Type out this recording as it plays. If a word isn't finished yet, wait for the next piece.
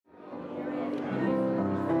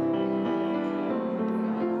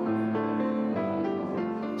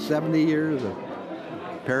70 years of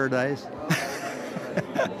paradise.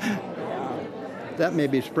 That may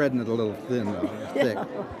be spreading it a little thin, though, thick.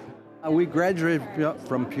 We graduated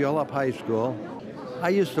from Puyallup High School. I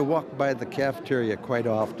used to walk by the cafeteria quite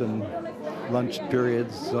often, lunch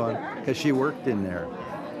periods, so on, because she worked in there.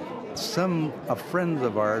 Some friends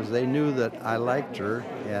of ours, they knew that I liked her,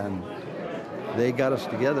 and they got us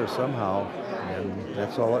together somehow, and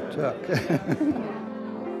that's all it took.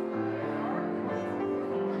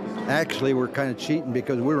 Actually, we're kind of cheating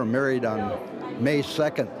because we were married on May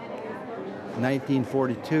 2nd,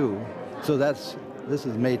 1942. So this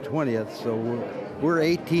is May 20th, so we're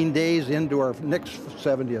 18 days into our next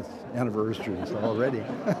 70th anniversary already.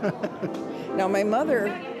 Now, my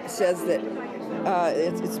mother says that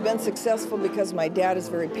it's been successful because my dad is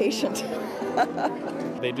very patient.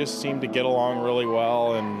 They just seem to get along really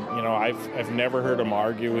well, and I've never heard them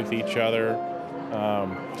argue with each other.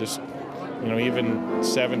 Even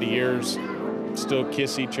 70 years, still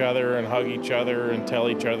kiss each other and hug each other and tell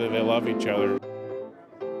each other they love each other.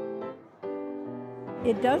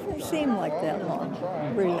 It doesn't seem like that long,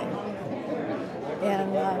 really.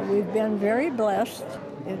 And we've been very blessed.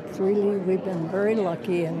 We've been very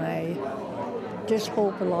lucky, and I just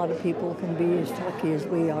hope a lot of people can be as lucky as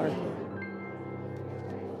we are.